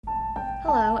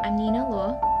Hello, I'm Nina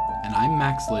Luo. And I'm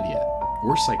Max Lydia.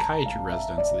 We're psychiatry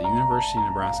residents at the University of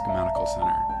Nebraska Medical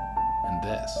Center. And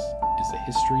this is the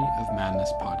History of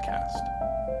Madness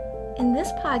podcast. In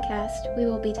this podcast, we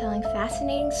will be telling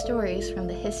fascinating stories from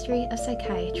the history of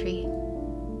psychiatry.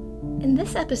 In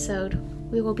this episode,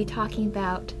 we will be talking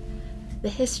about the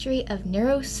history of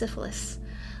neurosyphilis,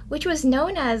 which was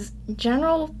known as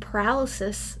general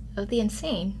paralysis of the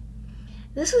insane.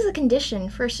 This was a condition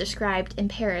first described in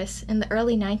Paris in the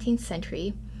early 19th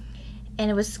century, and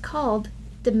it was called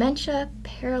dementia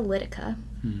paralytica.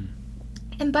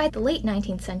 And by the late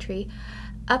 19th century,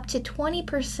 up to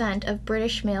 20% of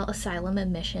British male asylum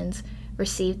admissions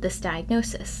received this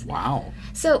diagnosis. Wow.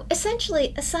 So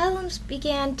essentially, asylums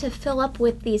began to fill up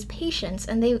with these patients,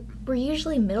 and they were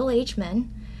usually middle-aged men,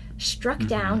 struck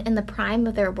down in the prime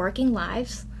of their working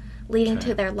lives, leading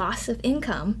to their loss of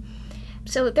income.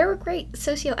 So there were great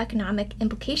socioeconomic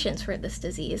implications for this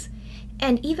disease.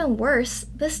 And even worse,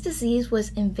 this disease was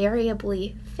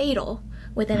invariably fatal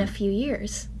within a few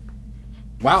years.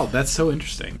 Wow, that's so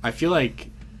interesting. I feel like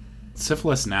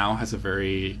syphilis now has a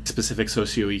very specific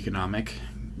socioeconomic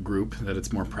group that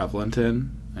it's more prevalent in.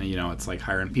 And, it's like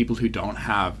hiring people who don't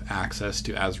have access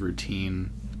to as routine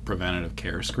preventative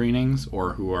care screenings,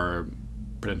 or who are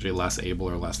potentially less able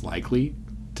or less likely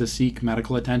to seek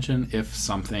medical attention if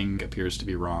something appears to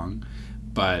be wrong.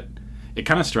 But it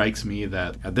kind of strikes me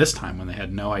that at this time, when they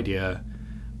had no idea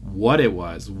what it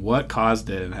was, what caused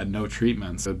it, and had no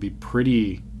treatments, it would be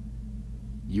pretty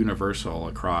universal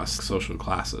across social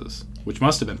classes, which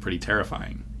must have been pretty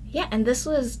terrifying. Yeah, and this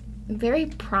was very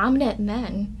prominent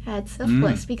men had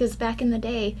syphilis because back in the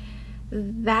day,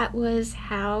 that was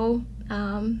how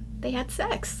they had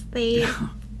sex. They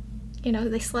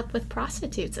slept with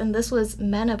prostitutes, and this was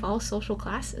men of all social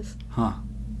classes. Huh.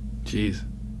 Jeez.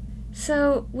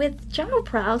 So with general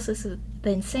paralysis of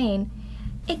the insane,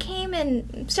 it came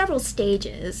in several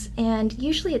stages, and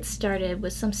usually it started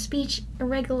with some speech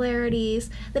irregularities.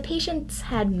 The patients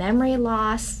had memory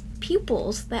loss,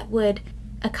 pupils that would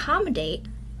accommodate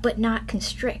but not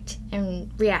constrict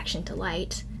in reaction to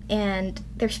light, and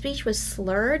their speech was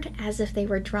slurred as if they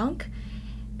were drunk.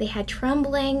 They had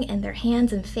trembling in their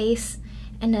hands and face,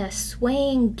 and a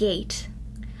swaying gait.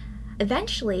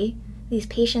 Eventually, these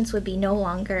patients would be no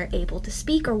longer able to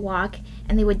speak or walk,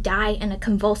 and they would die in a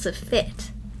convulsive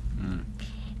fit.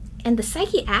 And the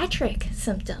psychiatric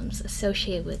symptoms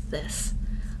associated with this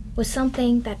was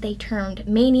something that they termed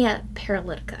mania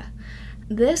paralytica.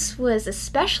 This was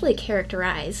especially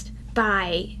characterized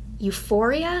by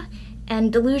euphoria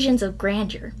and delusions of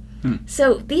grandeur.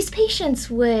 So these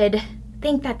patients would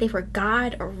think that they were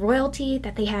God or royalty,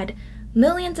 that they had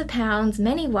millions of pounds,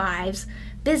 many wives,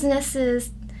 businesses.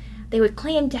 They would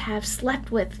claim to have slept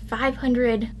with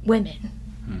 500 women.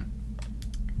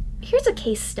 Here's a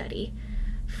case study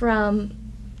from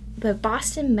the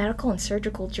Boston Medical and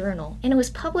Surgical Journal, and it was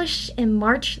published in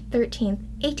March 13th,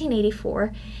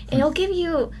 1884, and it'll give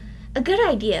you a good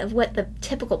idea of what the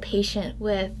typical patient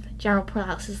with general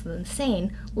paralysis of the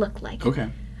insane looked like. Okay.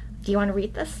 Do you want to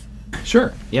read this?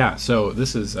 Sure. Yeah, so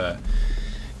this is a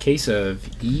case of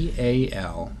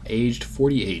E.A.L., aged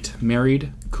 48,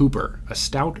 married, Cooper, a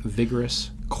stout,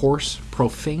 vigorous, coarse,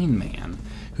 profane man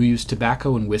who used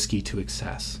tobacco and whiskey to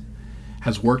excess,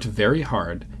 has worked very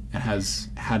hard and has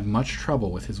had much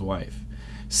trouble with his wife.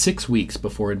 6 weeks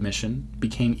before admission,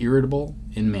 became irritable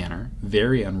in manner,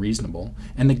 very unreasonable,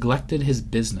 and neglected his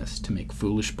business to make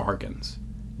foolish bargains.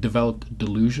 Developed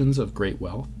delusions of great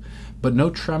wealth, but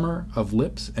no tremor of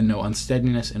lips and no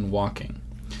unsteadiness in walking.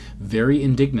 Very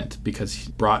indignant because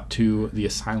he brought to the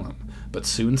asylum, but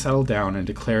soon settled down and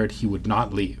declared he would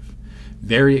not leave.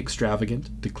 Very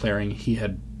extravagant, declaring he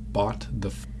had bought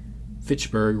the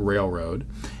Fitchburg Railroad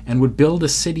and would build a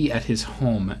city at his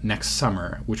home next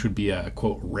summer, which would be a,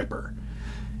 quote, ripper,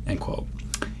 end quote.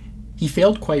 He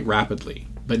failed quite rapidly,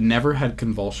 but never had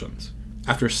convulsions.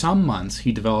 After some months,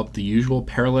 he developed the usual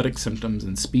paralytic symptoms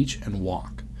in speech and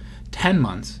walk. 10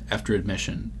 months after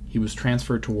admission, he was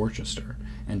transferred to Worcester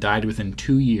and died within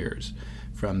 2 years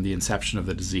from the inception of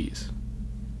the disease.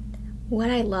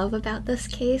 What I love about this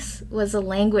case was the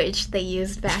language they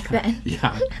used back then.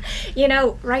 Yeah.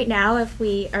 Right now, if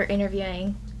we are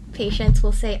interviewing patients,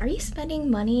 we'll say, "Are you spending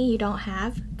money you don't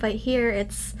have?" But here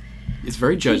it's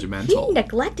very judgmental. He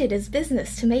neglected his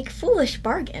business to make foolish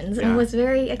bargains and was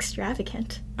very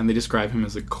extravagant. And they describe him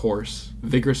as a coarse,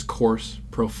 vigorous, coarse,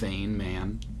 profane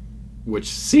man, which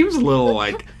seems a little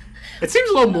like... It seems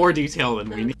a little more detailed than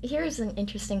we need. Here's an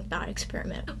interesting thought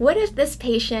experiment. What if this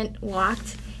patient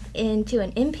walked into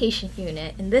an inpatient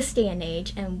unit in this day and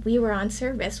age and we were on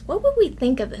service? What would we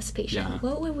think of this patient? Yeah.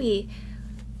 What would we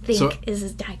think is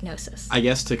his diagnosis? I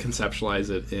guess to conceptualize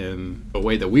it in a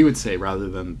way that we would say, rather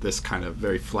than this kind of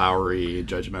very flowery,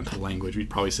 judgmental language, we'd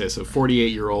probably say, so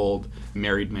 48-year-old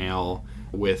married male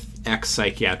with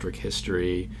ex-psychiatric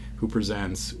history who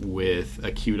presents with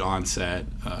acute onset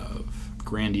of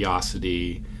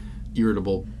grandiosity,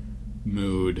 irritable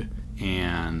mood,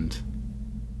 and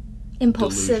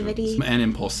Impulsivity. delusions.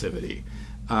 And impulsivity.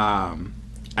 And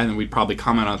then we'd probably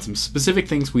comment on some specific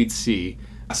things we'd see.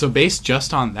 So based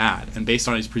just on that, and based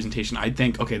on his presentation, I'd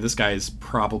think, okay, this guy is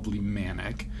probably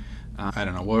manic. I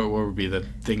don't know, what would be the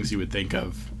things you would think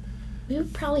of? We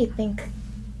would probably think,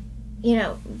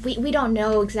 we don't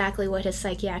know exactly what his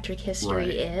psychiatric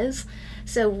history is,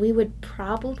 so we would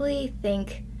probably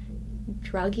think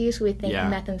drug use. We would think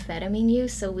methamphetamine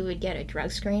use, so we would get a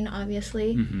drug screen,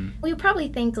 obviously. Mm-hmm. We would probably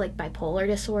think like bipolar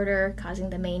disorder causing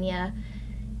the mania.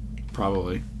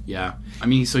 Probably, yeah. I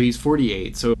mean, so he's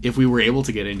 48, so if we were able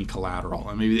to get any collateral,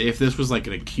 and maybe if this was like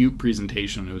an acute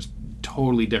presentation, it was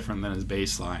totally different than his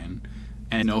baseline,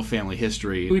 and no family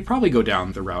history, we'd probably go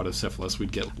down the route of syphilis.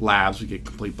 We'd get labs, we'd get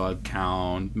complete blood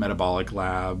count, metabolic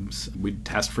labs, we'd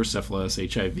test for syphilis,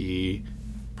 HIV,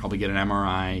 probably get an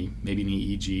MRI, maybe an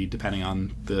EEG, depending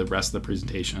on the rest of the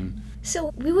presentation.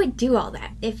 So we would do all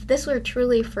that. If this were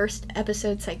truly first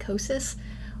episode psychosis,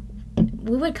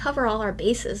 we would cover all our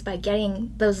bases by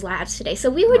getting those labs today. So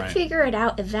we would figure it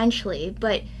out eventually,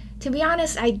 but to be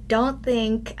honest, I don't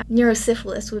think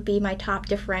neurosyphilis would be my top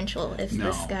differential if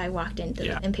this guy walked into the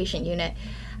inpatient unit.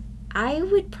 I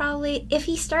would probably, if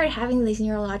he started having these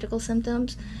neurological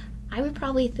symptoms, I would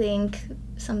probably think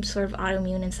some sort of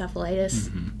autoimmune encephalitis.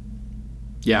 Mm-hmm.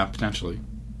 Yeah, potentially.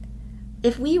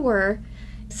 If we were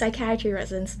psychiatry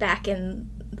residents back in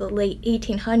the late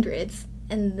 1800s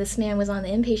and this man was on the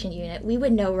inpatient unit, we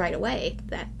would know right away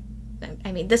that,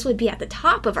 I mean, this would be at the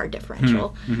top of our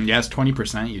differential. Mm-hmm. Yeah, it's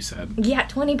 20%, you said. Yeah,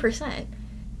 20%.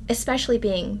 Especially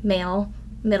being male,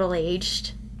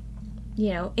 middle-aged,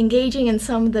 engaging in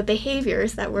some of the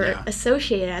behaviors that were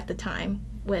associated at the time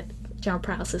with general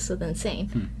paralysis with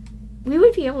insane. We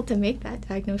would be able to make that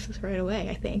diagnosis right away,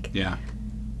 I think. Yeah.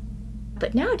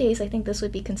 But nowadays, I think this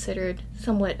would be considered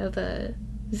somewhat of a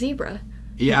zebra.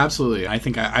 Yeah, absolutely. I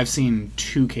think I've seen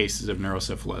 2 cases of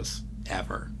neurosyphilis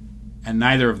ever, and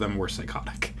neither of them were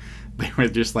psychotic. They were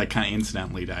just like kind of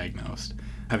incidentally diagnosed.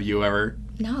 Have you ever?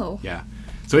 No. Yeah.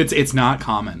 So it's not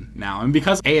common now, and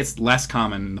because A, it's less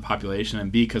common in the population,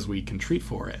 and B, because we can treat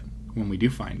for it when we do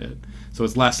find it, so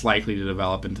it's less likely to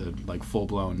develop into like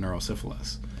full-blown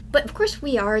neurosyphilis. But of course,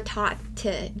 we are taught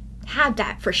to have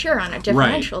that for sure on a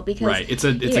differential because it's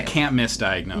a can't miss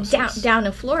diagnosis. Down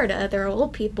in Florida, there are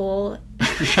old people.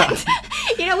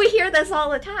 We hear this all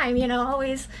the time.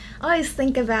 Always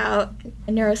think about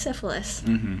neurosyphilis.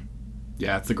 Mm-hmm.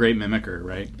 Yeah, it's a great mimicker,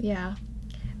 right? Yeah.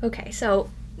 Okay, so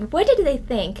what did they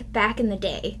think back in the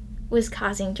day was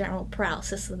causing general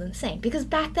paralysis with insane? Because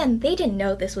back then they didn't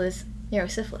know this was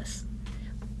neurosyphilis.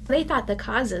 They thought the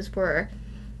causes were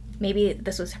maybe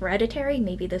this was hereditary,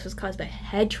 maybe this was caused by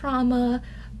head trauma,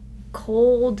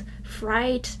 cold,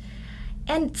 fright,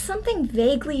 and something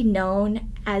vaguely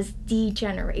known as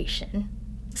degeneration.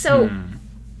 So,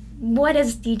 what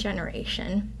is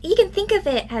degeneration? You can think of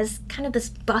it as kind of this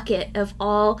bucket of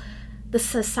all the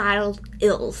societal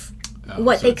ills.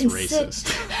 What they considered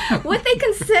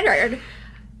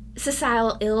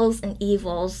societal ills and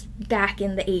evils back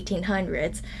in the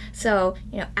 1800s. So,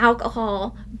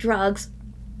 alcohol, drugs,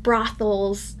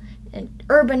 brothels, and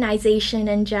urbanization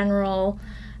in general.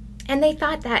 And they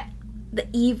thought that the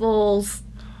evils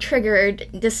triggered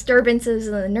disturbances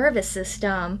in the nervous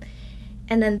system,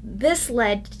 and then this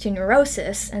led to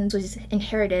neurosis and was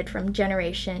inherited from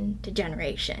generation to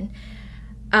generation.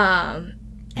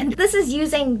 And this is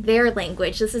using their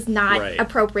language. This is not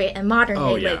appropriate in modern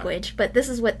day language, but this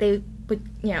is what they would,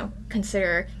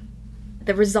 consider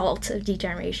the result of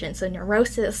degeneration. So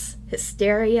neurosis,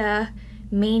 hysteria,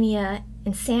 mania,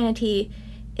 insanity,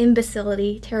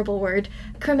 imbecility, terrible word,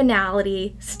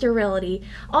 criminality, sterility,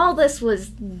 all this was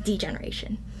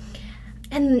degeneration.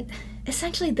 And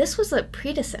essentially this was a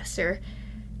predecessor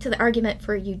to the argument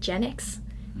for eugenics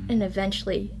and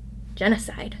eventually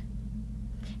genocide.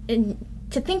 And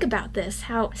to think about this,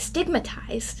 how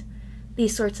stigmatized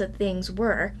these sorts of things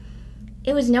were,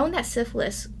 it was known that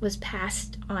syphilis was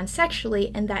passed on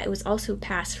sexually and that it was also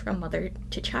passed from mother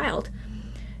to child.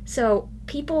 So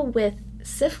people with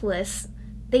syphilis,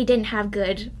 they didn't have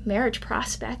good marriage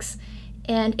prospects.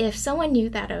 And if someone knew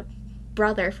that a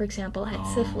brother, for example, had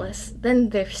syphilis, then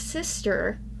their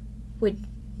sister would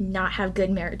not have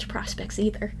good marriage prospects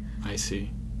either. I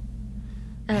see.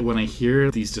 When I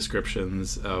hear these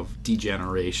descriptions of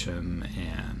degeneration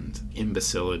and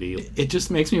imbecility, it just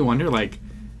makes me wonder, like,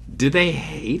 did they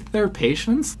hate their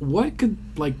patients? What could,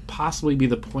 like, possibly be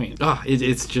the point?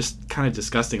 It's just kind of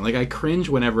disgusting. Like, I cringe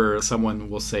whenever someone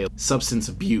will say substance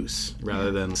abuse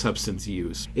rather than substance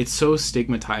use. It's so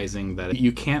stigmatizing that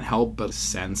you can't help but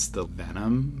sense the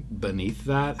venom beneath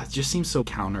that. It just seems so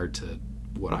counter to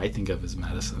what I think of as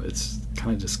medicine. It's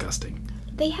kind of disgusting.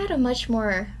 They had a much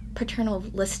more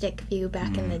paternalistic view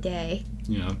back in the day.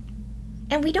 Yeah.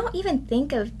 And we don't even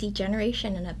think of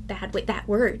degeneration in a bad way, that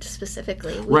word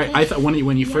specifically. Right. I thought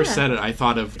when you first said it, I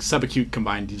thought of subacute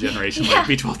combined degeneration, like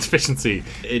B12 deficiency.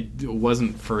 It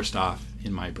wasn't first off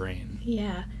in my brain.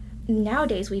 Yeah.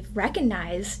 Nowadays, we've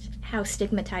recognized how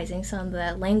stigmatizing some of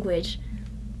the language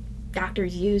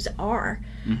doctors use are.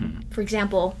 Mm-hmm. For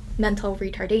example, mental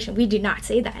retardation. We do not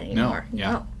say that anymore. No.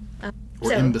 Yeah. No.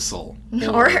 Or imbecile.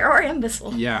 Or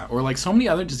imbecile. Yeah. Or like so many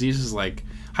other diseases, like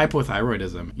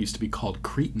hypothyroidism used to be called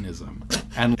cretinism,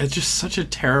 and it's just such a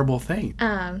terrible thing.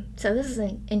 So this is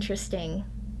an interesting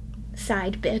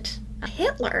side bit.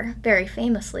 Hitler very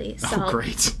famously saw... Oh,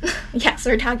 great. Yes,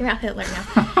 we're talking about Hitler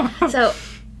now. So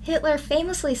Hitler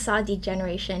famously saw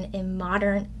degeneration in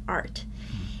modern art,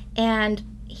 and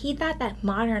he thought that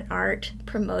modern art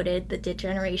promoted the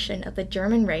degeneration of the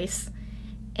German race,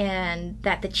 and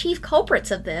that the chief culprits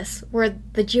of this were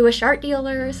the Jewish art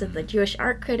dealers and the Jewish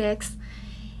art critics.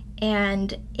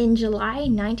 And in July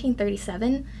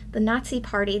 1937, the Nazi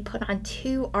Party put on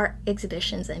 2 art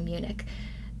exhibitions in Munich.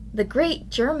 The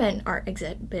Great German Art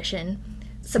Exhibition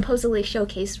supposedly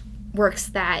showcased works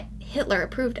that Hitler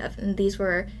approved of, and these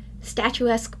were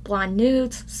statuesque blonde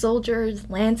nudes, soldiers,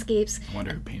 landscapes. I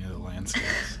wonder who painted the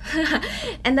landscapes.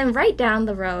 And then right down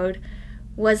the road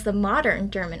was the modern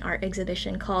German art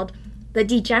exhibition called the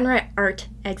Degenerate Art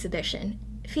Exhibition,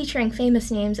 featuring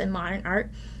famous names in modern art.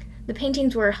 The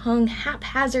paintings were hung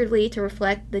haphazardly to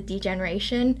reflect the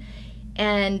degeneration,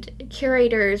 and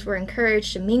curators were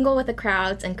encouraged to mingle with the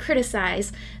crowds and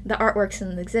criticize the artworks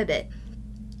in the exhibit.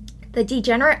 The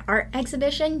Degenerate Art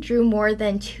Exhibition drew more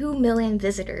than 2 million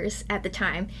visitors at the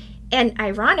time, and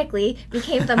ironically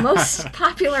became the most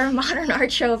popular modern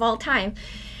art show of all time.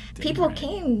 People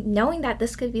came knowing that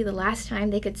this could be the last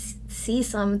time they could see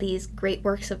some of these great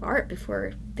works of art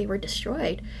before they were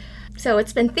destroyed. So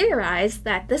it's been theorized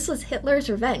that this was Hitler's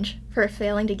revenge for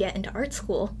failing to get into art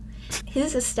school.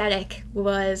 His aesthetic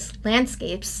was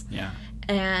landscapes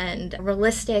and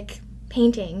realistic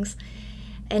paintings,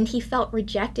 and he felt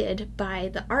rejected by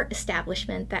the art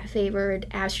establishment that favored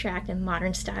abstract and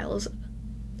modern styles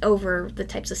over the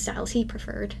types of styles he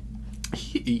preferred.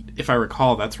 If I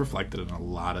recall, that's reflected in a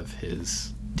lot of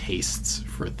his tastes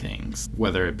for things,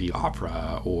 whether it be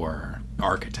opera or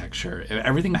architecture.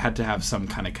 Everything had to have some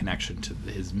kind of connection to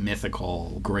his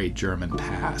mythical great German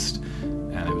past,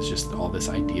 and it was just all this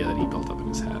idea that he built up in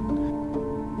his head.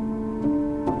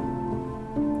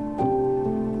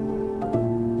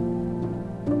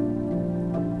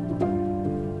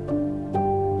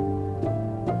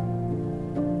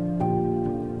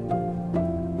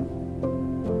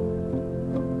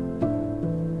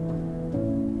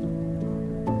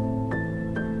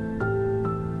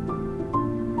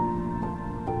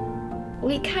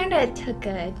 We kind of took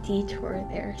a detour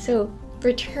there. So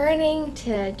returning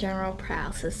to general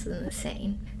paralysis and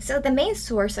insane. So the main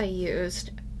source I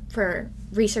used for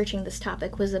researching this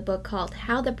topic was a book called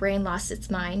How the Brain Lost Its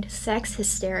Mind, Sex,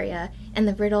 Hysteria, and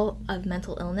the Riddle of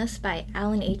Mental Illness by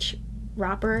Alan H.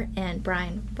 Roper and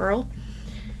Brian Burrell.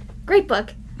 Great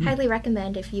book. Highly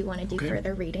recommend if you want to do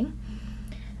further reading.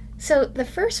 So the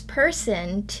first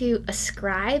person to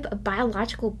ascribe a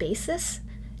biological basis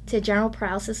to general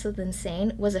paralysis of the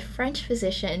insane was a French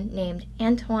physician named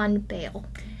Antoine Bayle.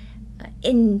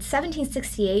 In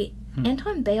 1768,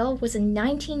 Antoine Bayle was a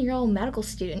 19-year-old medical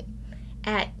student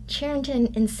at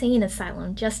Charenton Insane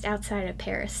Asylum just outside of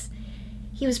Paris.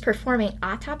 He was performing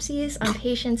autopsies on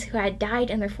patients who had died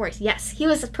in their 40s. Yes, he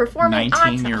was performing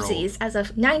autopsies as a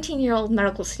 19-year-old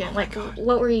medical student.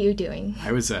 What were you doing?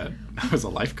 I was a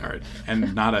lifeguard,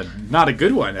 and not a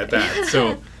good one at that.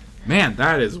 So, man,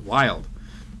 that is wild.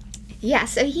 Yeah,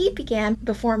 so he began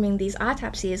performing these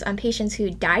autopsies on patients who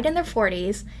died in their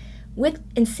 40s with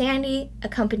insanity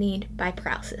accompanied by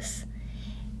paralysis.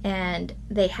 And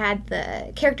they had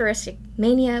the characteristic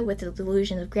mania with the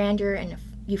delusion of grandeur and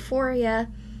euphoria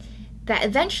that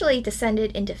eventually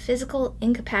descended into physical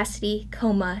incapacity,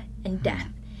 coma, and death.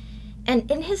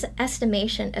 And in his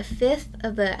estimation, a fifth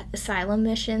of the asylum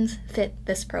admissions fit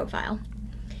this profile.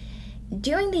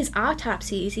 During these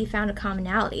autopsies, he found a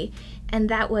commonality, and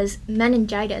that was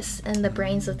meningitis in the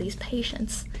brains of these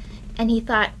patients. And he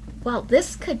thought, well,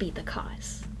 this could be the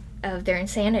cause of their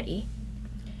insanity.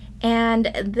 And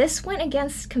this went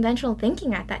against conventional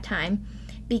thinking at that time,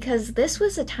 because this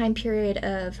was a time period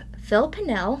of Philip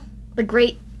Pinel, the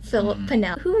great Philip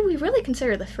Pinel, who we really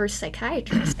consider the first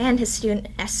psychiatrist, and his student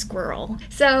Esquirrel.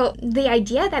 So the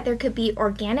idea that there could be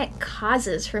organic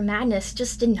causes for madness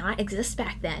just did not exist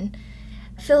back then.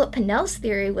 Philip Pinel's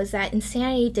theory was that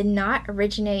insanity did not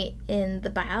originate in the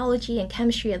biology and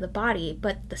chemistry of the body,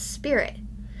 but the spirit.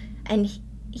 And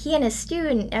he and his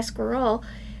student Esquirel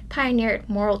pioneered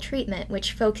moral treatment,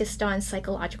 which focused on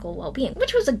psychological well-being,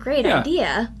 which was a great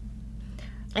idea.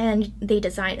 And they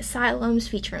designed asylums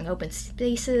featuring open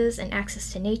spaces and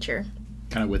access to nature.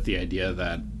 Kind of with the idea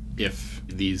that if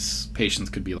these patients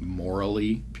could be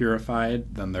morally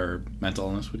purified, then their mental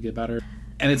illness would get better.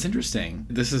 And it's interesting.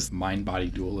 This is mind-body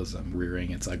dualism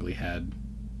rearing its ugly head,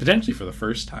 potentially for the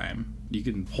first time. You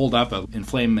can hold up an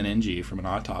inflamed meninge from an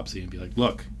autopsy and be like,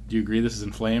 look, do you agree this is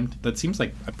inflamed? That seems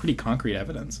like a pretty concrete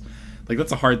evidence. Like,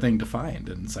 that's a hard thing to find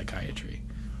in psychiatry.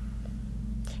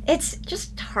 It's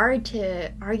just hard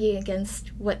to argue against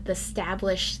what the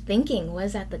established thinking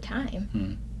was at the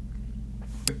time.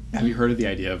 Have you heard of the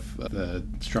idea of the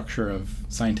structure of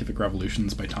scientific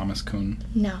revolutions by Thomas Kuhn?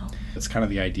 No. It's kind of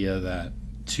the idea that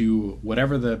to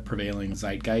whatever the prevailing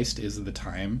zeitgeist is at the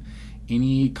time,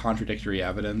 any contradictory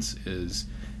evidence is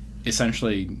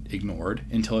essentially ignored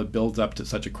until it builds up to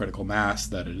such a critical mass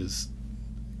that it is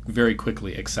very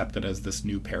quickly accepted as this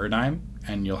new paradigm,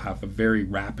 and you'll have a very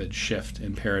rapid shift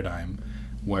in paradigm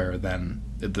where then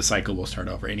the cycle will start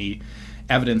over. Any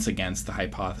evidence against the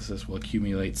hypothesis will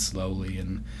accumulate slowly,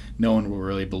 and no one will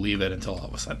really believe it until all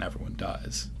of a sudden everyone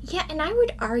does. Yeah, and I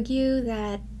would argue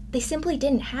that they simply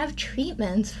didn't have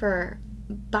treatments for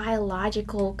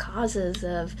biological causes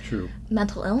of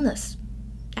mental illness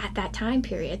at that time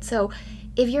period. So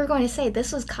if you're going to say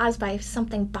this was caused by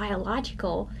something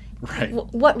biological, right,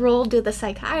 what role do the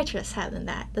psychiatrists have in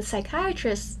that? The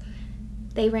psychiatrists,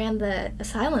 they ran the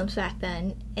asylums back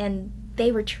then, and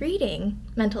they were treating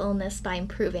mental illness by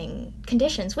improving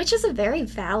conditions, which is a very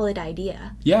valid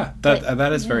idea. Yeah,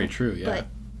 that is very true, yeah.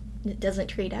 But it doesn't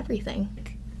treat everything.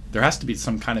 There has to be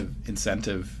some kind of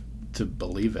incentive to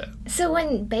believe it. So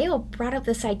when Bale brought up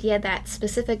this idea that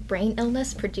specific brain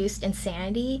illness produced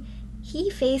insanity, he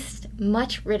faced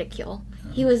much ridicule.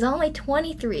 He was only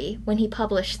 23 when he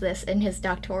published this in his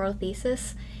doctoral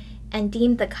thesis, and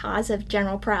deemed the cause of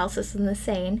general paralysis in the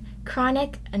sane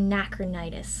chronic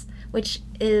anachronitis, which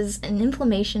is an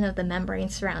inflammation of the membrane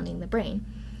surrounding the brain.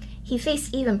 He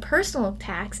faced even personal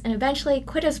attacks and eventually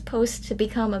quit his post to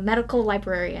become a medical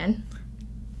librarian.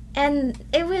 And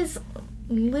it was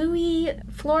Louis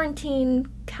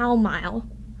Florentine Calmile,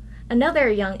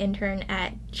 another young intern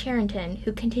at Charenton,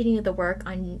 who continued the work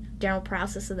on general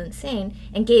paralysis of the insane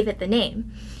and gave it the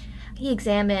name. He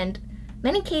examined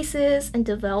many cases and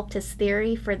developed his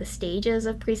theory for the stages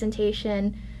of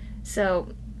presentation.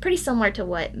 So pretty similar to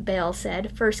what Bale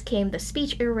said. First came the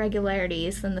speech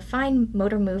irregularities, then the fine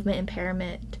motor movement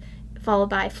impairment, followed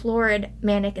by florid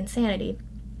manic insanity.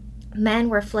 Men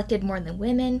were afflicted more than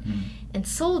women, and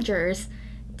soldiers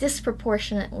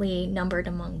disproportionately numbered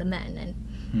among the men.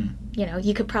 And,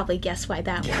 you could probably guess why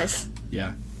that was.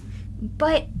 Yeah.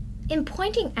 But in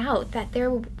pointing out that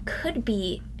there could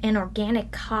be an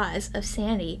organic cause of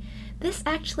sanity, this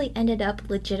actually ended up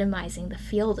legitimizing the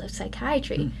field of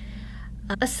psychiatry.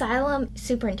 Asylum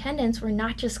superintendents were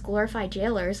not just glorified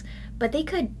jailers, but they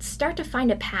could start to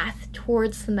find a path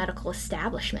towards the medical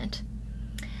establishment.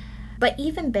 But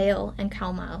even Bale and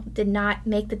Calmile did not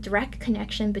make the direct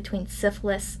connection between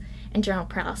syphilis and general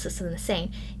paralysis of the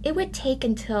insane. It would take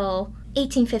until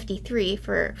 1853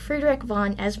 for Friedrich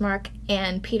von Esmark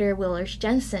and Peter Willers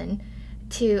Jensen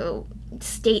to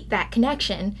state that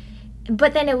connection,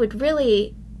 but then it would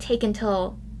really take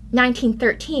until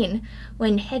 1913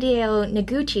 when Hideo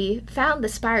Noguchi found the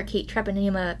spirochete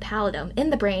treponema pallidum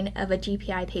in the brain of a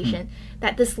GPI patient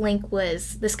that this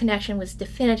connection was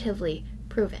definitively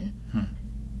proven.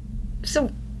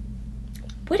 So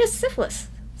what is syphilis?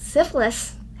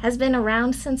 Syphilis has been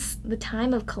around since the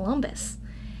time of Columbus.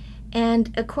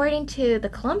 And according to the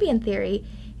Columbian theory,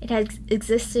 it has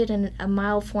existed in a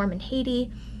mild form in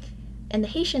Haiti, and the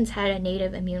Haitians had a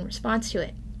native immune response to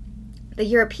it. The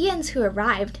Europeans who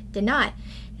arrived did not,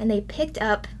 and they picked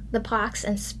up the pox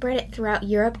and spread it throughout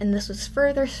Europe, and this was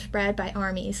further spread by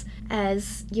armies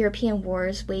as European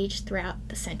wars waged throughout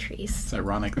the centuries. It's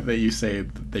ironic that you say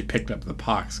that they picked up the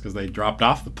pox because they dropped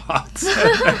off the pox.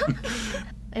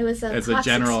 It was a it's pox a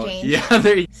general exchange.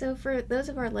 Yeah. So for those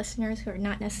of our listeners who are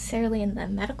not necessarily in the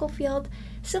medical field,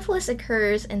 syphilis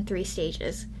occurs in 3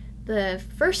 stages. The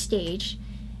first stage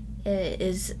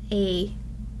is a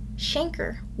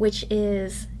chancre, which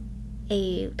is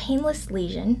a painless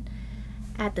lesion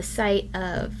at the site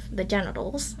of the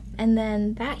genitals, and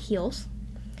then that heals.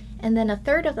 And then a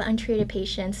third of the untreated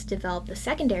patients develop the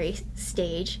secondary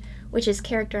stage, which is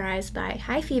characterized by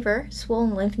high fever,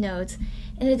 swollen lymph nodes,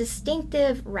 and a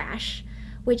distinctive rash,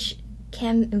 which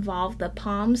can involve the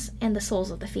palms and the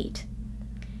soles of the feet.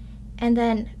 And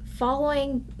then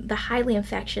following the highly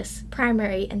infectious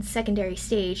primary and secondary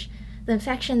stage, the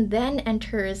infection then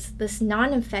enters this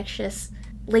non-infectious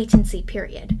latency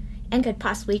period and could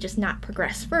possibly just not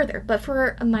progress further. But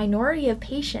for a minority of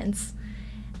patients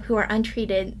who are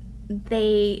untreated,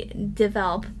 they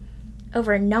develop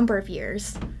over a number of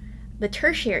years the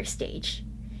tertiary stage.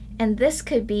 And this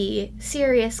could be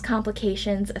serious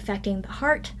complications affecting the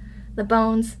heart, the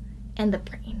bones, and the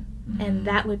brain. And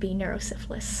that would be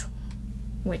neurosyphilis,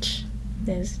 which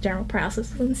is general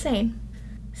paralysis of insane.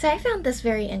 So I found this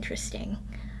very interesting,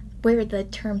 where the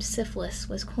term syphilis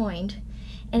was coined,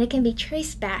 and it can be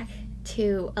traced back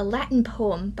to a Latin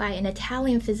poem by an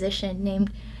Italian physician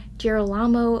named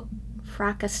Girolamo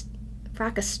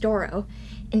Fracastoro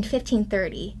in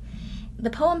 1530. The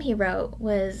poem he wrote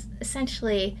was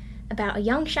essentially about a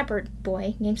young shepherd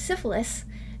boy named Syphilis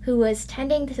who was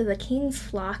tending to the king's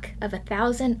flock of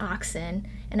 1,000 oxen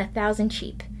and 1,000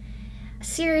 sheep.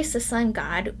 Sirius, the sun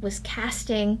god, was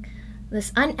casting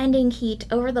this unending heat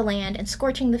over the land and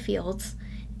scorching the fields,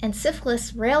 and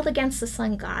Syphilis railed against the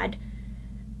sun god,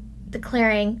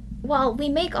 declaring, "Well, we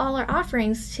make all our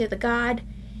offerings to the god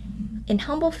in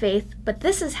humble faith, but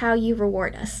this is how you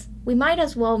reward us. We might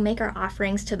as well make our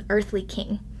offerings to the earthly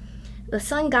king." The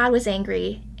sun god was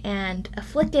angry and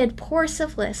afflicted poor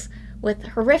Syphilis with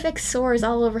horrific sores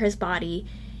all over his body,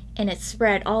 and it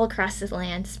spread all across the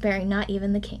land, sparing not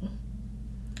even the king.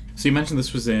 So you mentioned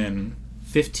this was in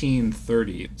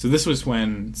 1530. So this was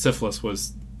when syphilis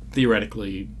was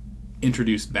theoretically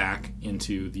introduced back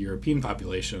into the European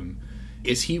population.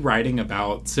 Is he writing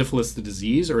about syphilis the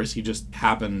disease, or is he just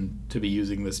happened to be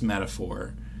using this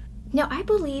metaphor? No, I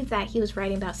believe that he was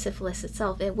writing about syphilis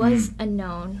itself. It was a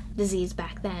known disease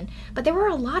back then. But there were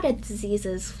a lot of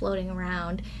diseases floating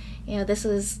around. You know, this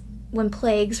was when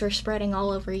plagues were spreading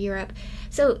all over Europe.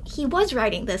 So he was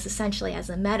writing this essentially as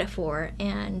a metaphor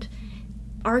and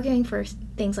arguing for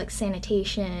things like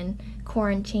sanitation,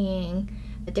 quarantining,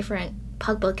 the different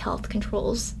public health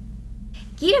controls.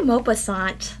 Guy de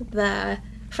Maupassant, the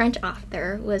French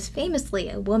author, was famously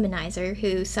a womanizer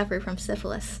who suffered from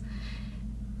syphilis.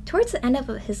 Towards the end of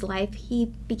his life,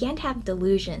 he began to have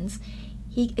delusions.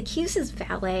 He accused his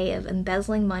valet of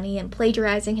embezzling money and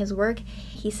plagiarizing his work.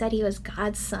 He said he was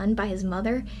God's son by his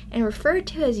mother and referred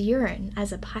to his urine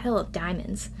as a pile of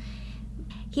diamonds.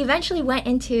 He eventually went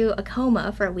into a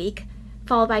coma for a week,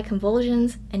 followed by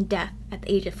convulsions and death at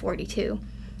the age of 42.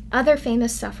 Other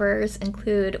famous sufferers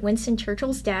include Winston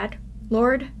Churchill's dad,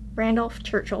 Lord Randolph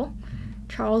Churchill,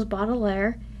 Charles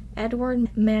Baudelaire, Edward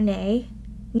Manet,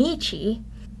 Nietzsche,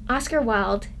 Oscar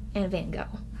Wilde, and Van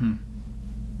Gogh.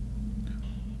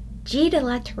 G. de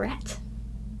la Tourette.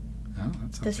 Oh, that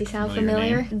sounds Does he like a sound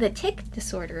familiar? name. The tic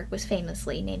disorder was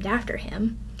famously named after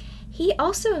him. He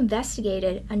also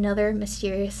investigated another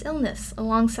mysterious illness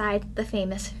alongside the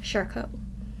famous Charcot.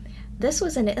 This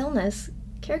was an illness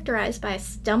characterized by a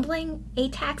stumbling,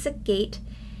 ataxic gait,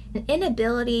 an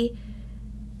inability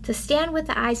to stand with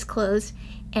the eyes closed,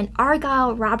 and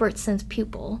Argyll Robertson's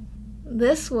pupil.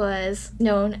 This was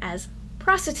known as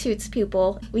prostitute's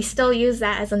pupil. We still use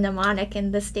that as a mnemonic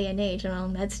in this day and age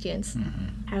among med students.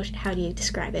 How do you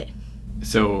describe it?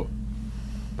 So,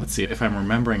 let's see, if I'm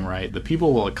remembering right, the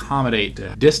pupil will accommodate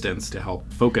to distance to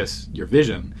help focus your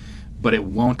vision, but it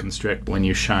won't constrict when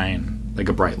you shine like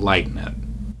a bright light in it.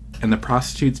 And the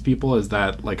prostitute's pupil, is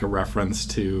that like a reference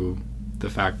to the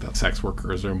fact that sex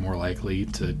workers are more likely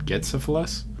to get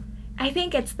syphilis? I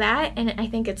think it's that, and I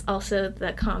think it's also the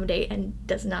accommodate and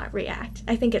does not react.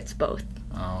 I think it's both.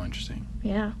 Oh, interesting.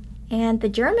 Yeah. And the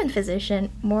German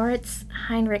physician, Moritz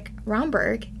Heinrich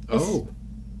Romberg, The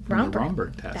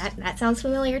Romberg test. That sounds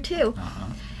familiar too.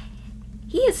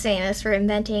 He is famous for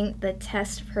inventing the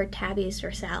test for tabes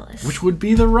dorsalis. Which would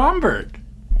be the Romberg.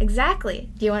 Exactly.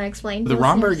 Do you want to explain? The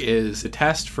Romberg is a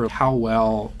test for how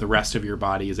well the rest of your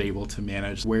body is able to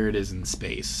manage where it is in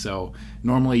space. So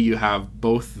normally you have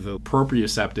both the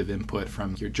proprioceptive input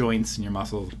from your joints and your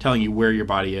muscles telling you where your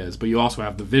body is, but you also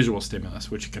have the visual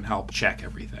stimulus, which can help check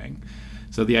everything.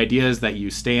 So the idea is that you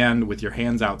stand with your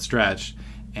hands outstretched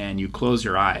and you close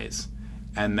your eyes.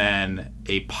 And then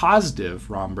a positive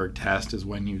Romberg test is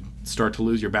when you start to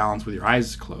lose your balance with your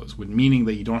eyes closed, meaning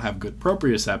that you don't have good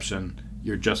proprioception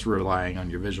you're just relying on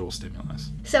your visual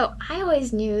stimulus. So I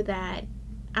always knew that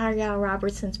Argyle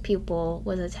Robertson's pupil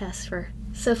was a test for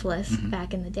syphilis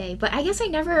back in the day, but I guess I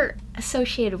never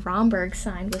associated Romberg's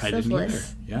sign with syphilis. Didn't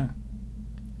either. Yeah.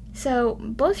 So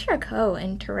both Charcot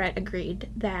and Tourette agreed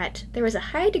that there was a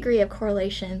high degree of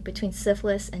correlation between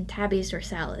syphilis and tabes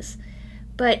dorsalis,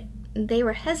 but they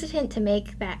were hesitant to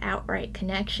make that outright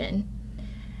connection.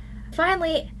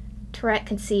 Finally, Tourette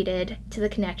conceded to the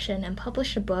connection and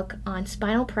published a book on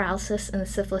spinal paralysis and the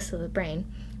syphilis of the brain,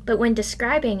 but when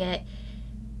describing it,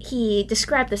 he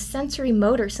described the sensory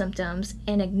motor symptoms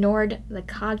and ignored the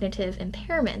cognitive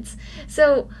impairments.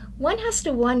 So one has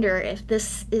to wonder if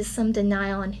this is some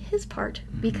denial on his part,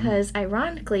 because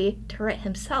ironically, Tourette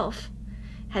himself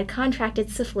had contracted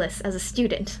syphilis as a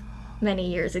student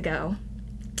many years ago.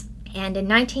 And in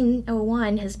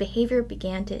 1901, his behavior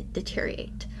began to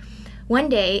deteriorate. One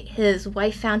day, his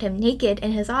wife found him naked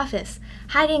in his office,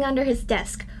 hiding under his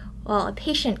desk, while a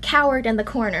patient cowered in the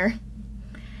corner.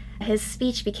 His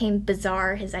speech became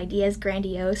bizarre, his ideas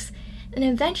grandiose, and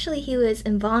eventually he was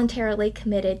involuntarily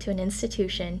committed to an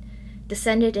institution,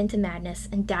 descended into madness,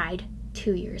 and died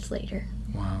 2 years later.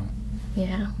 Wow.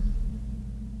 Yeah.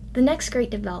 The next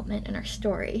great development in our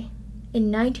story.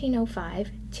 In 1905,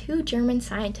 two German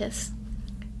scientists,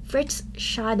 Fritz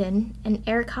Schaden and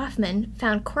Erich Hoffmann,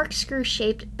 found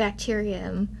corkscrew-shaped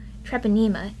bacterium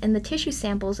treponema in the tissue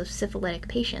samples of syphilitic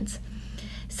patients.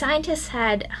 Scientists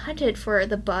had hunted for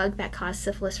the bug that caused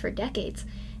syphilis for decades,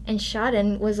 and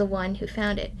Schaden was the one who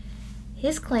found it.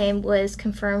 His claim was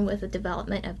confirmed with the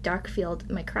development of dark-field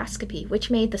microscopy,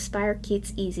 which made the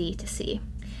spirochetes easy to see.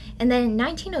 And then in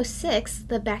 1906,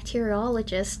 the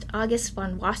bacteriologist August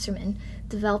von Wassermann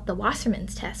developed the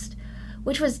Wassermann's test,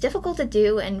 which was difficult to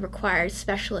do and required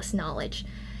specialist knowledge.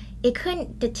 It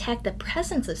couldn't detect the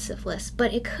presence of syphilis,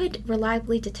 but it could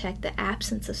reliably detect the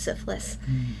absence of syphilis.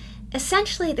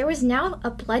 Essentially, there was now a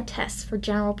blood test for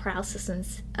general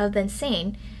paralysis of the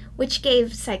insane, which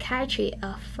gave psychiatry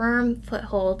a firm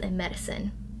foothold in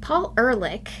medicine. Paul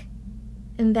Ehrlich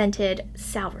invented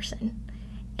salvarsan,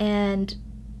 and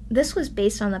this was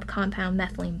based on the compound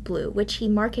methylene blue, which he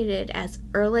marketed as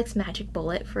Ehrlich's magic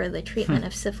bullet for the treatment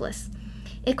of syphilis.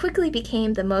 It quickly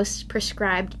became the most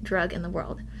prescribed drug in the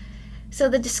world. So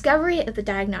the discovery of the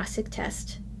diagnostic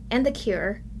test and the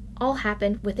cure all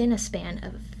happened within a span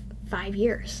of 5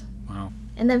 years. Wow.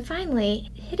 And then finally,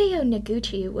 Hideo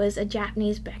Noguchi was a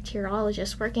Japanese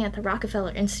bacteriologist working at the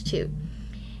Rockefeller Institute.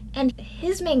 And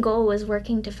his main goal was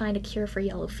working to find a cure for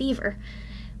yellow fever,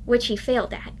 which he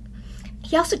failed at.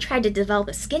 He also tried to develop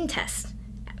a skin test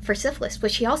for syphilis,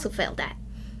 which he also failed at.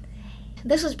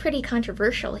 This was pretty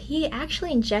controversial. He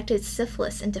actually injected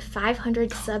syphilis into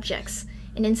 500 subjects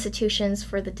in institutions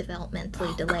for the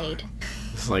developmentally delayed.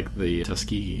 It's like the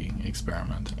Tuskegee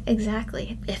experiment.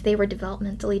 Exactly. If they were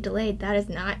developmentally delayed, that is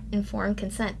not informed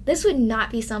consent. This would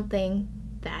not be something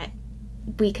that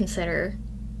we consider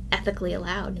ethically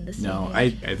allowed in this day. No, I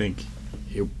think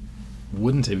it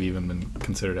wouldn't have even been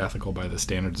considered ethical by the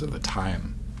standards of the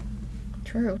time.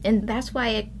 True. And that's why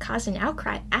it caused an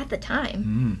outcry at the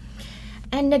time.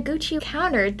 And Noguchi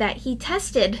countered that he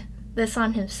tested this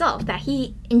on himself, that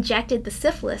he injected the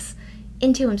syphilis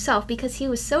into himself because he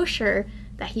was so sure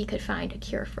that he could find a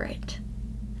cure for it.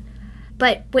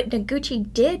 But what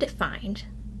Noguchi did find,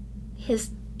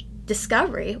 his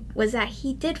discovery, was that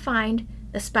he did find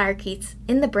the spirochetes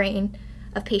in the brain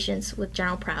of patients with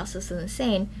general paralysis of the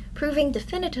insane, proving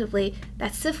definitively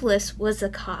that syphilis was the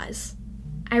cause.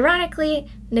 Ironically,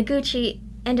 Noguchi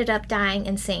ended up dying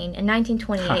insane in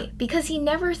 1928 because he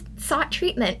never sought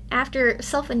treatment after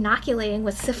self-inoculating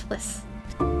with syphilis.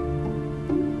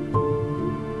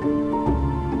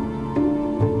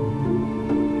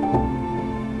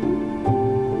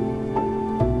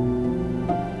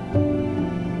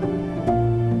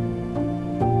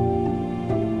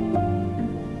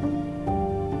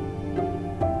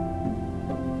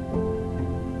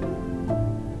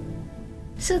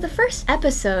 So the first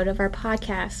episode of our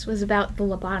podcast was about the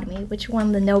lobotomy, which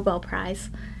won the Nobel Prize.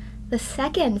 The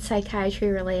second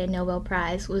psychiatry-related Nobel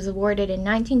Prize was awarded in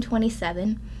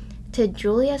 1927 to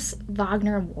Julius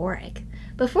Wagner Warrick.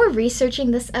 Before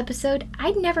researching this episode,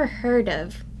 I'd never heard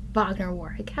of Wagner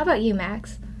Warrick. How about you,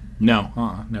 Max?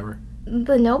 No, never.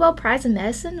 The Nobel Prize in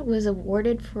Medicine was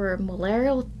awarded for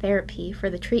malarial therapy for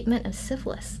the treatment of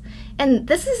syphilis. And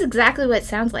this is exactly what it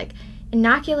sounds like.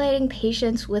 Inoculating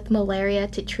patients with malaria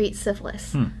to treat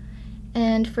syphilis.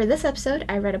 And for this episode,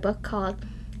 I read a book called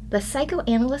The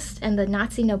Psychoanalyst and the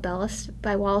Nazi Nobelist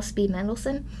by Wallace B.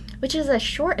 Mendelsohn, which is a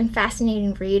short and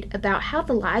fascinating read about how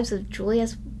the lives of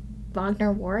Julius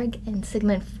Wagner Warrick and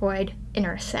Sigmund Freud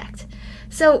intersect.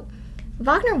 So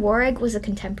Wagner Wareg was a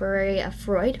contemporary of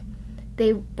Freud.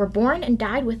 They were born and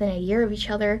died within a year of each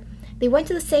other. They went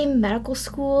to the same medical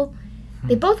school.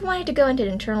 They both wanted to go into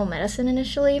internal medicine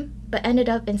initially, but ended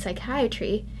up in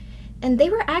psychiatry. And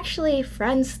they were actually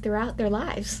friends throughout their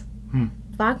lives.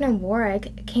 Wagner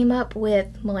Wareg came up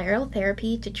with malarial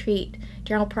therapy to treat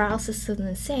general paralysis of the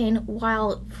insane,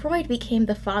 while Freud became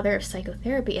the father of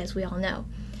psychotherapy, as we all know.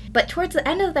 But towards the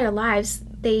end of their lives,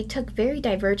 they took very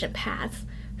divergent paths.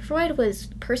 Freud was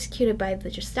persecuted by the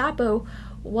Gestapo,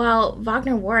 while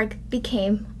Wagner Wareg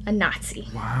became a Nazi.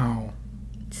 Wow.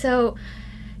 So,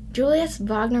 Julius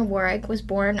Wagner Wareg was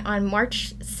born on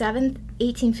March 7th,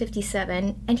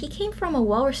 1857, and he came from a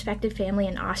well-respected family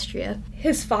in Austria.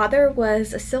 His father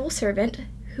was a civil servant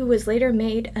who was later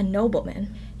made a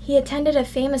nobleman. He attended a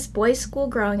famous boys' school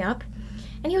growing up,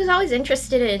 and he was always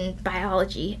interested in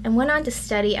biology and went on to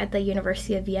study at the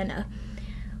University of Vienna.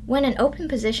 When an open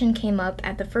position came up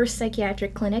at the first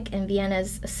psychiatric clinic in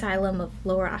Vienna's asylum of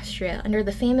Lower Austria under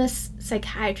the famous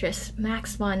psychiatrist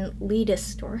Max von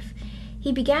Leidesdorff,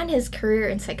 he began his career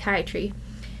in psychiatry.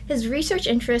 His research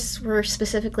interests were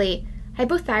specifically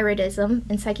hypothyroidism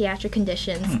and psychiatric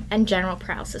conditions and general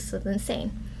paralysis of the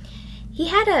insane. He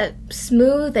had a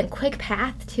smooth and quick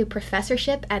path to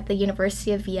professorship at the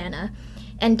University of Vienna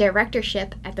and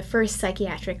directorship at the first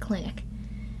psychiatric clinic.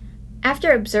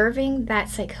 After observing that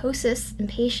psychosis in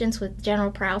patients with general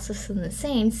paralysis of the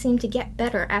insane seemed to get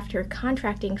better after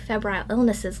contracting febrile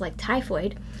illnesses like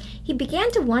typhoid, he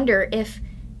began to wonder if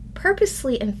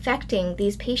purposely infecting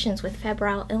these patients with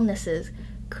febrile illnesses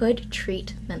could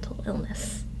treat mental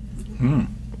illness.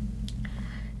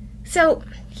 So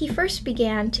he first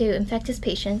began to infect his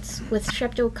patients with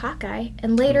streptococci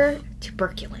and later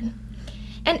tuberculin.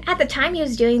 And at the time he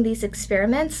was doing these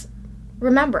experiments,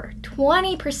 remember,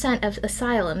 20% of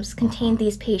asylums contained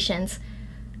these patients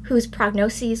whose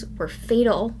prognoses were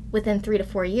fatal within 3 to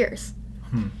 4 years.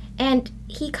 And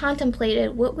he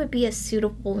contemplated what would be a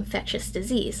suitable infectious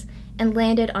disease and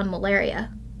landed on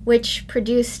malaria, which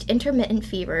produced intermittent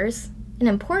fevers and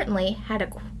importantly had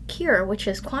a cure, which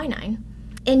is quinine.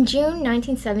 In June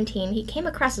 1917, he came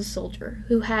across a soldier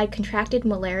who had contracted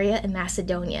malaria in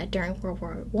Macedonia during World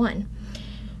War I.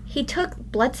 He took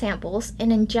blood samples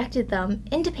and injected them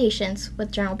into patients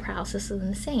with general paralysis of the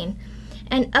insane.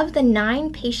 And of the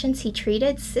 9 patients he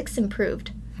treated, 6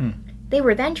 improved. They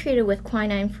were then treated with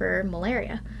quinine for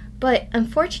malaria. But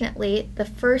unfortunately, the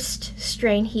first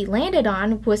strain he landed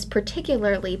on was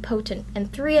particularly potent,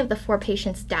 and 3 of the 4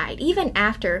 patients died, even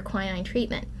after quinine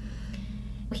treatment.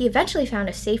 He eventually found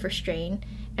a safer strain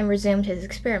and resumed his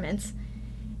experiments.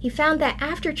 He found that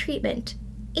after treatment,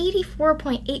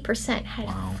 84.8%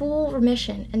 had full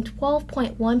remission and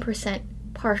 12.1%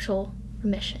 partial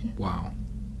remission. Wow.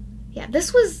 Yeah,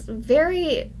 this was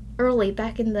very early,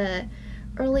 back in the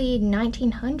early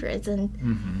 1900s,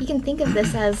 and you can think of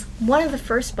this as one of the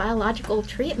first biological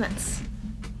treatments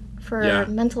for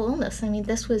mental illness. I mean,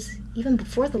 this was even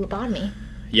before the lobotomy.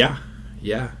 Yeah.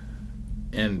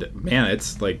 And man,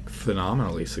 it's like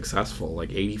phenomenally successful,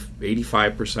 like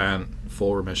 85%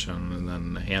 full remission and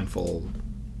then a handful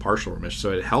partial remission.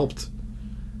 So it helped,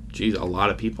 a lot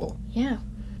of people. Yeah.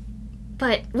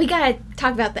 But we gotta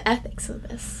talk about the ethics of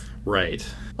this. Right.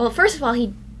 Well, first of all,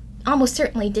 he almost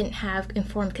certainly didn't have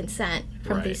informed consent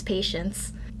from these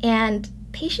patients. And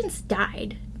patients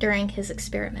died during his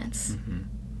experiments.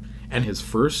 And his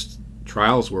first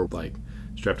trials were like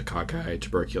streptococci,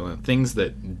 tuberculin, things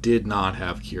that did not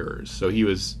have cures. So he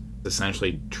was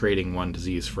essentially trading one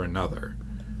disease for another.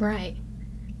 Right.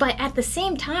 But at the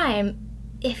same time,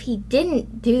 if he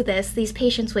didn't do this, these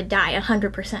patients would die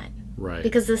 100%. Right.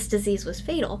 Because this disease was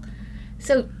fatal.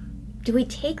 So do we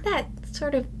take that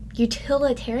sort of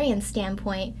utilitarian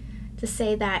standpoint to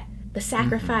say that the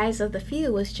sacrifice of the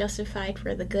few was justified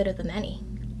for the good of the many?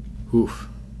 Oof.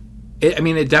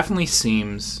 It definitely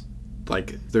seems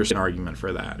like there's an argument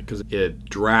for that, because it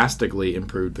drastically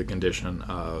improved the condition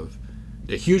of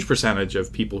a huge percentage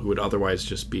of people who would otherwise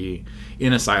just be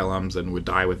in asylums and would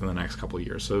die within the next couple of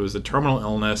years. So it was a terminal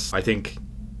illness. I think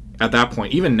at that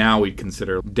point, even now, we'd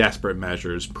consider desperate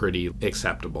measures pretty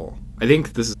acceptable. I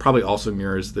think this probably also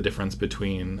mirrors the difference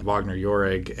between Wagner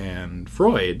Jauregg and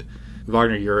Freud.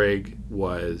 Wagner Jauregg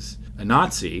was a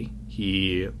Nazi.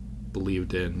 He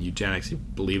believed in eugenics. He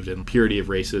believed in purity of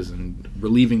races and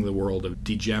relieving the world of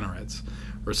degenerates,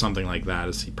 or something like that,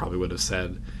 as he probably would have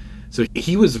said. So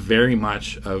he was very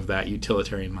much of that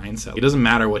utilitarian mindset. It doesn't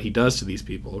matter what he does to these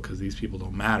people, because these people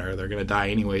don't matter. They're going to die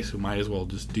anyway, so might as well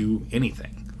just do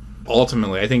anything.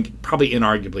 Ultimately, I think probably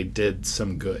inarguably did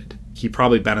some good. He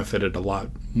probably benefited a lot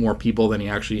more people than he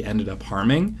actually ended up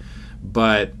harming,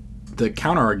 but The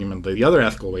counter-argument, the other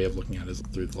ethical way of looking at it is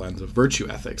through the lens of virtue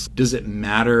ethics. Does it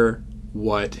matter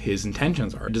what his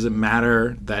intentions are? Does it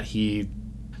matter that he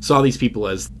saw these people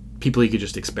as people he could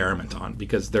just experiment on?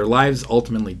 Because their lives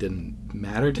ultimately didn't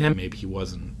matter to him. Maybe he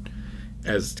wasn't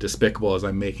as despicable as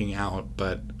I'm making out,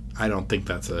 but I don't think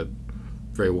that's a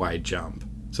very wide jump.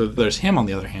 So there's him on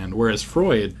the other hand, whereas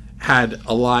Freud had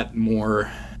a lot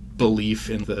more belief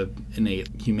in the innate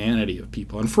humanity of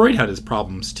people. And Freud had his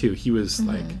problems too. He was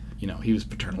he was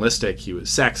paternalistic, he was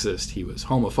sexist, he was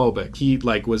homophobic. He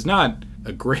was not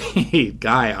a great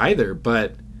guy either,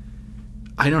 but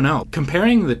I don't know.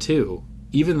 Comparing the two,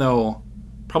 even though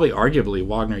probably arguably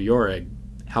Wagner-Jauregg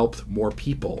helped more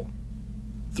people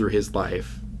through his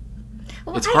life,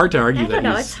 well, it's hard to argue that. I don't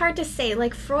know. It's hard to say.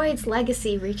 Freud's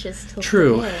legacy reaches till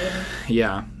true. today.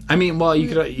 Yeah. I mean, well, you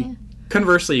could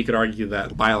conversely, you could argue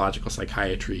that biological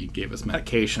psychiatry gave us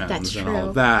medications and all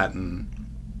of that, and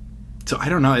so I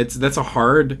don't know. That's a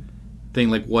hard thing.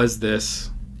 Was this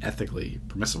ethically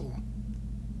permissible?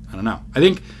 I don't know. I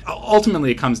think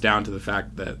ultimately it comes down to the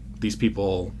fact that these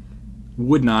people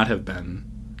would not have been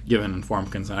given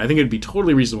informed consent. I think it'd be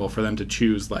totally reasonable for them to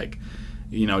choose, do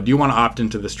you want to opt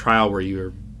into this trial where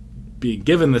you're being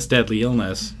given this deadly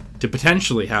illness to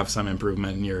potentially have some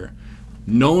improvement in your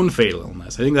known fatal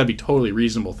illness? I think that'd be a totally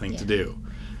reasonable thing to do.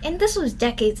 And this was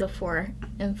decades before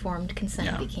informed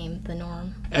consent became the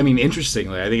norm. I mean,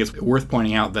 interestingly, I think it's worth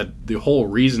pointing out that the whole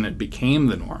reason it became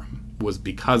the norm was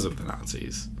because of the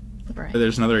Nazis. Right.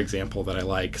 There's another example that I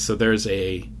like. So there's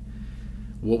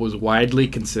what was widely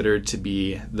considered to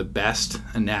be the best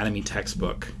anatomy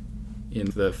textbook in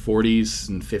the 40s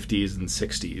and 50s and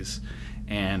 60s.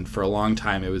 And for a long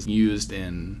time it was used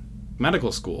in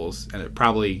medical schools, and it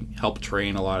probably helped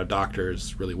train a lot of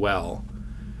doctors really well.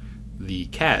 The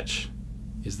catch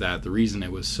is that the reason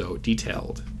it was so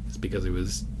detailed is because it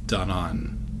was done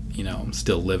on,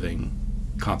 still living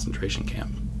concentration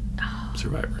camp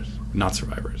survivors, not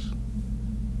survivors.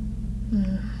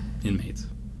 Inmates.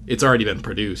 It's already been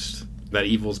produced. That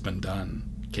evil's been done.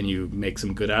 Can you make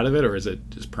some good out of it, or is it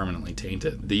just permanently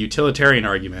tainted? The utilitarian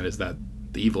argument is that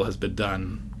the evil has been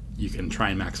done. You can try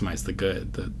and maximize the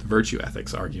good. The virtue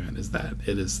ethics argument is that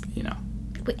it is,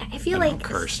 I feel like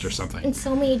cursed or something. In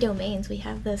so many domains, we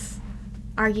have this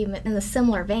argument in a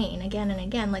similar vein again and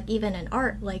again. Even in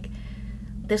art,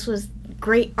 this was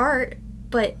great art,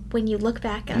 but when you look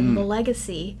back on the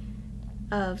legacy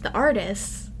of the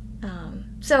artists,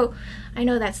 so I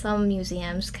know that some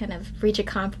museums kind of reach a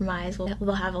compromise.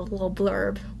 They'll have a little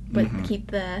blurb, but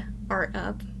keep the art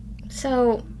up.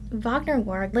 So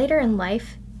Wagner-Jauregg, later in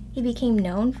life, he became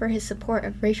known for his support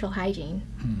of racial hygiene.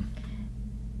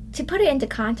 To put it into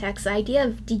context, the idea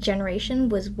of degeneration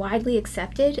was widely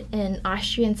accepted in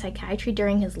Austrian psychiatry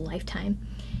during his lifetime.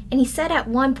 And he said at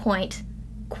one point,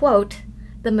 quote,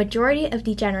 "The majority of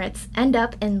degenerates end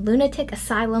up in lunatic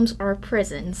asylums or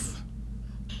prisons."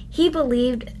 He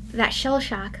believed that shell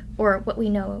shock, or what we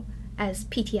know as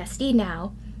PTSD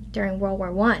now, during World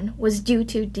War I, was due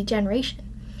to degeneration.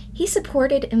 He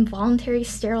supported involuntary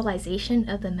sterilization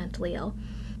of the mentally ill.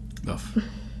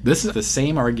 This is the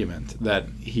same argument that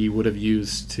he would have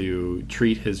used to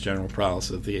treat his general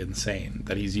paralysis of the insane,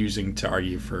 that he's using to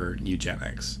argue for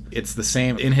eugenics. It's the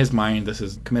same. In his mind, this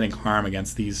is committing harm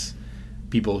against these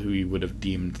people who he would have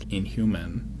deemed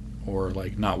inhuman or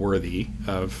not worthy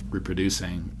of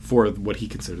reproducing for what he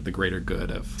considered the greater good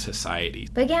of society.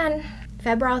 But again,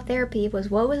 febrile therapy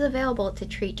was what was available to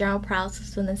treat general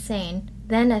paralysis of the insane,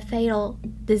 then a fatal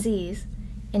disease,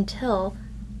 until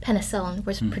penicillin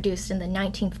was produced in the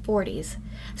 1940s.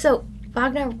 So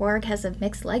Wagner-Jauregg has a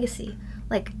mixed legacy,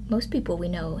 like most people we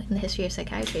know in the history of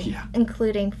psychiatry,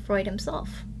 including Freud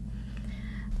himself.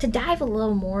 To dive a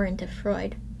little more into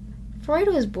Freud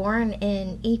was born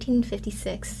in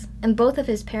 1856, and both of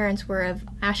his parents were of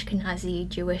Ashkenazi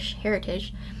Jewish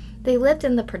heritage. They lived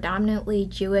in the predominantly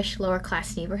Jewish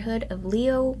lower-class neighborhood of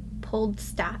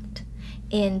Leopoldstadt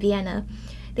in Vienna.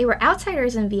 They were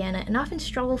outsiders in Vienna and often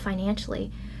struggled financially.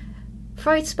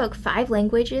 Freud spoke 5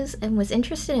 languages and was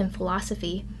interested in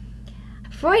philosophy.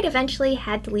 Freud eventually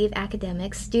had to leave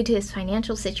academics due to his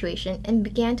financial situation and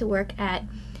began to work at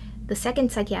the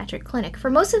Second Psychiatric Clinic. For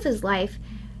most of his life,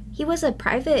 he was a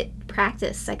private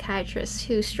practice psychiatrist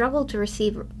who struggled to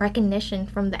receive recognition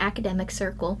from the academic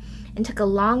circle and took a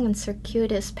long and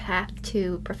circuitous path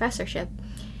to professorship.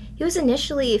 He was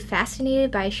initially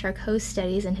fascinated by Charcot's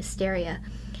studies in hysteria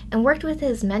and worked with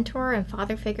his mentor and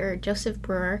father figure Joseph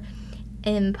Breuer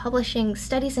in publishing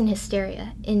Studies in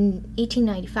Hysteria in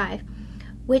 1895,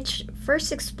 which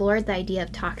first explored the idea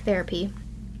of talk therapy.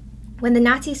 When the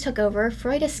Nazis took over,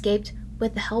 Freud escaped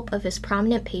with the help of his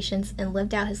prominent patients and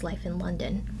lived out his life in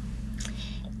London.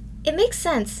 It makes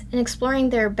sense in exploring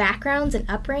their backgrounds and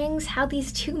upbringings how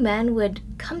these two men would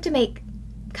come to make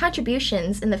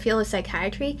contributions in the field of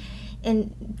psychiatry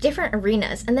in different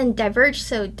arenas and then diverge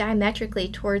so diametrically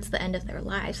towards the end of their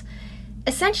lives.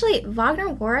 Essentially, Wagner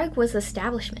Wareg was the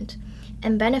establishment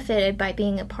and benefited by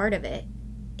being a part of it.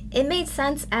 It made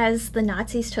sense as the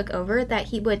Nazis took over that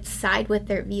he would side with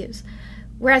their views,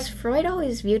 whereas Freud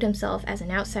always viewed himself as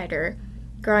an outsider,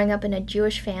 growing up in a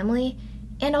Jewish family,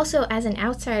 and also as an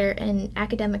outsider in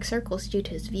academic circles due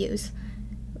to his views.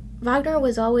 Wagner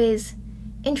was always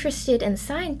interested in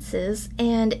sciences,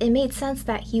 and it made sense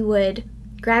that he would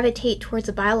gravitate towards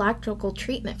a biological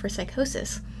treatment for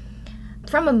psychosis.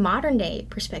 From a modern-day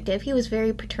perspective, he was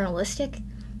very paternalistic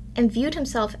and viewed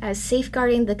himself as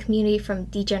safeguarding the community from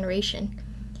degeneration.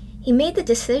 He made the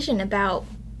decision about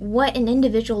what an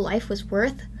individual life was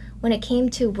worth when it came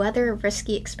to whether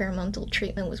risky experimental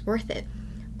treatment was worth it,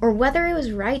 or whether it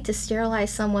was right to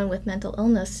sterilize someone with mental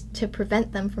illness to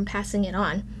prevent them from passing it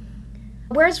on.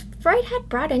 Whereas Freud had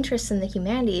broad interests in the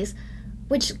humanities,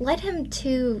 which led him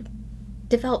to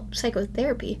develop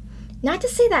psychotherapy. Not to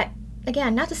say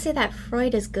that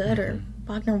Freud is good or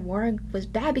Wagner Wareg was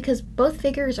bad, because both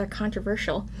figures are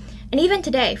controversial. And even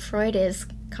today, Freud is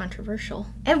controversial.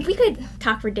 And we could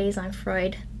talk for days on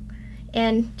Freud.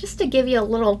 And just to give you a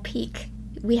little peek,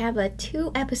 we have a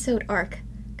 2-episode arc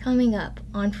coming up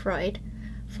on Freud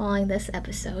following this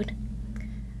episode.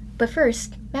 But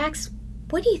first, Max,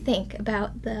 what do you think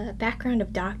about the background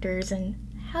of doctors and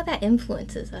how that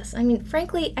influences us? I mean,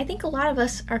 frankly, I think a lot of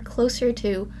us are closer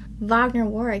to Wagner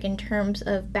Wareg in terms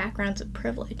of backgrounds of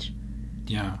privilege.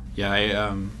 Yeah,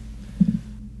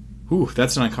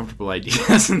 that's an uncomfortable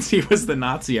idea since he was the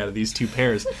Nazi out of these two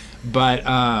pairs. But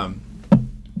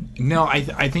no,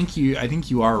 I think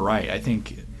you are right. I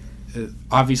think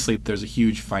obviously there's a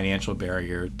huge financial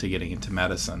barrier to getting into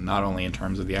medicine, not only in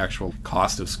terms of the actual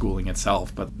cost of schooling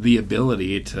itself, but the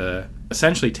ability to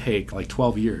essentially take like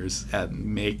 12 years at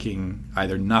making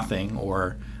either nothing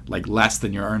or like less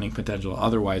than your earning potential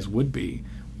otherwise would be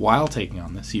while taking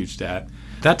on this huge debt.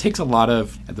 That takes a lot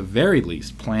of, at the very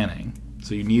least, planning.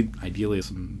 So you need ideally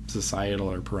some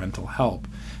societal or parental help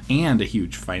and a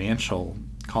huge financial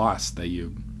cost that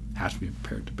you have to be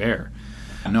prepared to bear.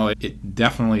 No, it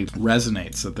definitely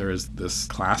resonates that there is this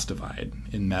class divide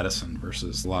in medicine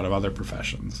versus a lot of other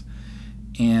professions.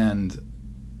 And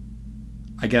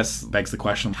I guess begs the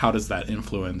question, how does that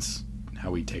influence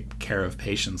how we take care of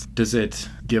patients? Does it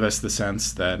give us the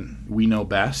sense that we know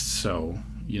best, so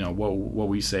what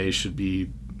we say should be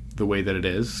the way that it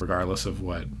is, regardless of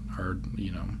what our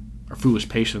foolish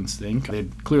patients think? They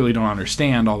clearly don't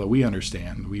understand all that we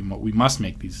understand. We must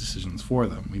make these decisions for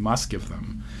them. We must give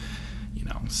them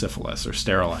syphilis or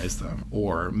sterilize them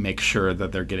or make sure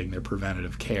that they're getting their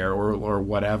preventative care or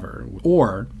whatever.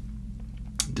 Or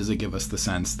does it give us the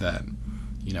sense that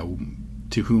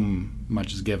to whom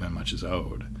much is given, much is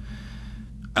owed?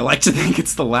 I like to think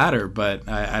it's the latter, but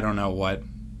I don't know what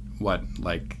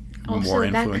more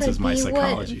influences my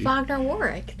psychology. What Wagner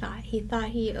Wareg thought. He thought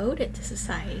he owed it to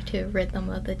society to rid them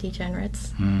of the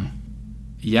degenerates.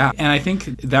 Yeah, and I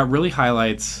think that really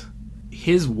highlights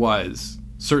his was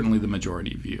certainly the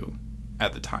majority view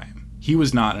at the time. He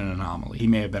was not an anomaly. He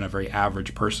may have been a very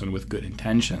average person with good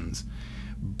intentions,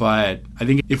 but I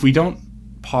think if we don't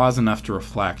pause enough to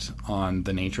reflect on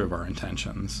the nature of our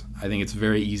intentions, I think it's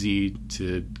very easy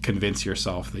to convince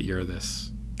yourself that you're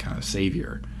this kind of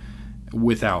savior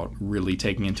without really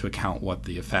taking into account what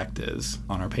the effect is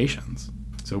on our patients.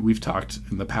 So we've talked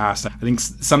in the past, I think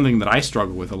something that I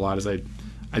struggle with a lot is I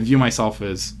view myself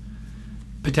as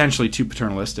potentially too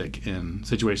paternalistic in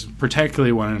situations,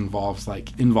 particularly when it involves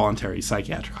like involuntary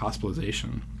psychiatric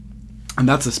hospitalization. And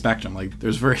that's a spectrum. Like,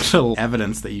 there's very little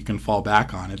evidence that you can fall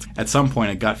back on. It's at some point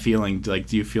a gut feeling, like,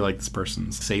 do you feel like this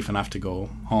person's safe enough to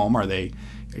go home? Are they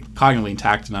cognitively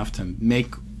intact enough to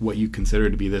make what you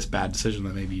consider to be this bad decision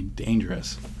that may be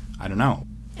dangerous? I don't know.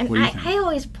 And I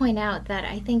always point out that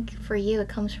I think for you it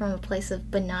comes from a place of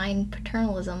benign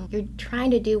paternalism. You're trying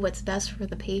to do what's best for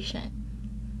the patient.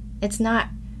 It's not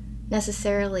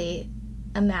necessarily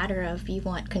a matter of you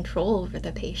want control over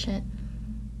the patient,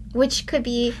 which could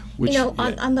be,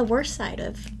 on the worst side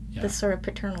of this sort of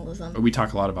paternalism. We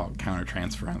talk a lot about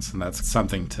countertransference, and that's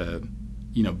something to,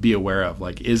 be aware of.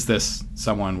 Like, is this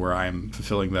someone where I'm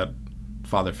fulfilling that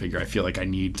father figure? I feel like I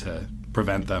need to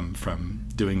prevent them from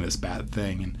doing this bad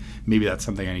thing, and maybe that's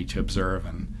something I need to observe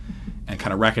and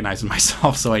kind of recognize in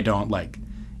myself so I don't,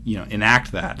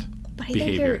 enact that But I behavior.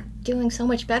 think you're doing so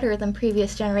much better than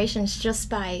previous generations just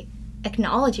by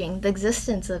acknowledging the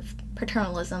existence of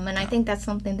paternalism, and I think that's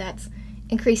something that's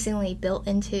increasingly built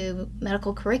into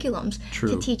medical curriculums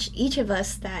to teach each of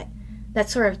us that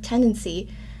sort of tendency.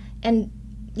 And,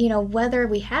 whether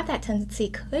we have that tendency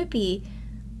could be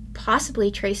possibly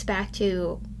traced back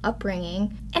to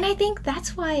upbringing. And I think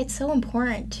that's why it's so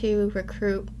important to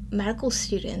recruit medical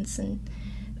students and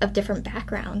of different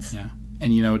backgrounds. Yeah.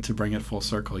 And, to bring it full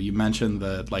circle, you mentioned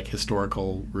the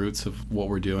historical roots of what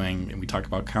we're doing, and we talked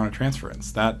about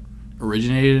countertransference. That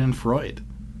originated in Freud,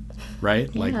 right?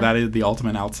 Yeah. That is the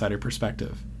ultimate outsider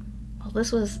perspective. Well,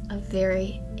 this was a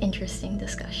very interesting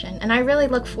discussion, and I really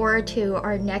look forward to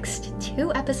our next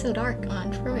 2-episode arc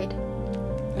on Freud.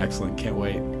 Excellent. Can't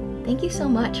wait. Thank you so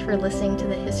much for listening to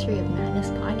the History of Madness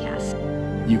podcast.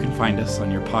 You can find us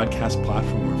on your podcast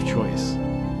platform of choice.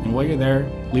 And while you're there,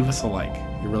 leave us a like.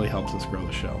 It really helps us grow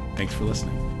the show. Thanks for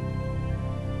listening.